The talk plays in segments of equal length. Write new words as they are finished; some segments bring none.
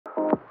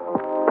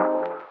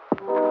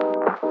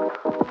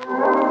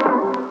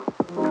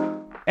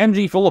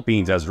MG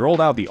Philippines has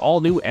rolled out the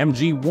all-new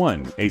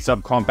MG1, a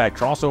subcompact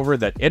crossover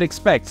that it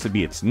expects to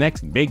be its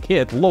next big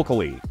hit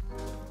locally.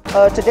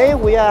 Today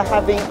we are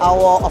having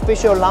our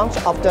official launch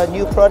of the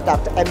new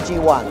product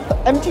MG1.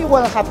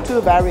 MG1 have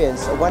two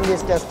variants, one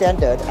is the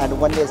standard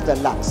and one is the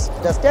Lux.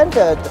 The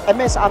standard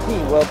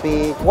MSRP will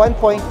be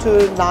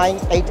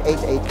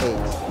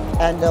 1.298888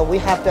 and we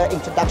have the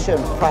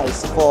introduction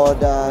price for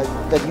the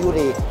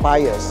newly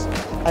buyers.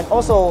 And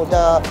also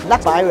the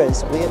Lux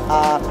variants we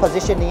are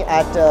positioning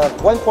at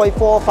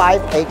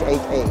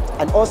 1.45888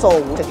 and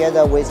also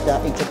together with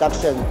the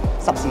introduction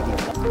subsidy.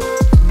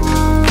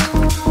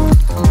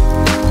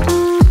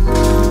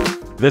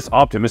 This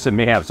optimism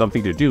may have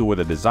something to do with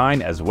the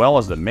design as well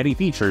as the many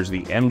features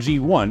the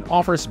MG1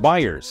 offers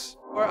buyers.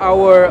 For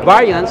our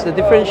variants, the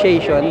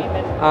differentiation,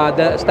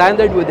 the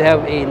standard would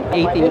have an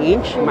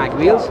 18-inch mag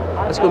wheels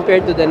as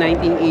compared to the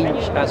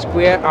 19-inch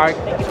square arc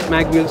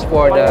mag wheels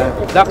for the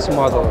Lux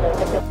model.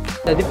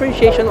 The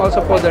differentiation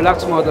also for the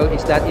Lux model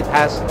is that it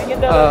has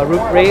a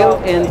roof rail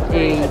and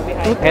a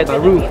head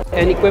roof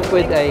and equipped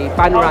with a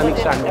panoramic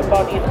sunroof.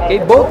 Okay,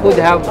 both would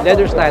have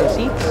leather-style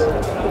seats.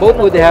 Both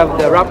would have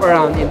the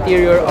wraparound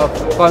interior of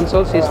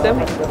console system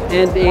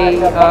and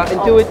a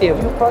intuitive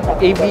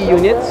AV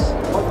units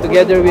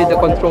together with the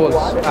controls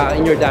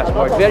in your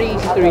dashboard. Very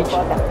easy to reach,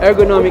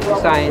 ergonomic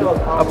design,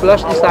 a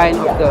plush design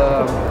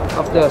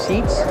of the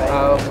seats,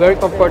 very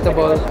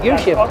comfortable. Gear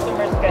shift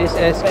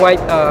is quite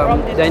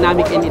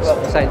dynamic in its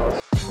design.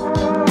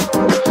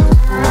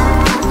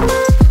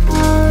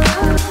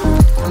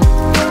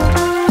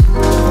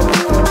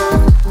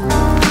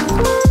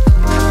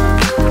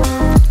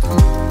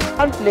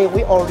 Currently,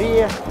 we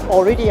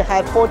already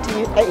have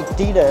 48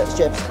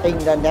 dealerships in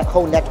the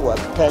whole network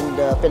in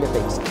the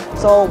Philippines.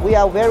 So we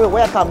are very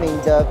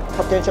welcoming the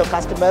potential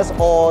customers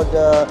or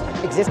the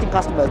existing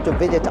customers to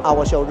visit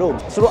our showroom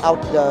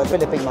throughout the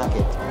Philippine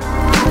market.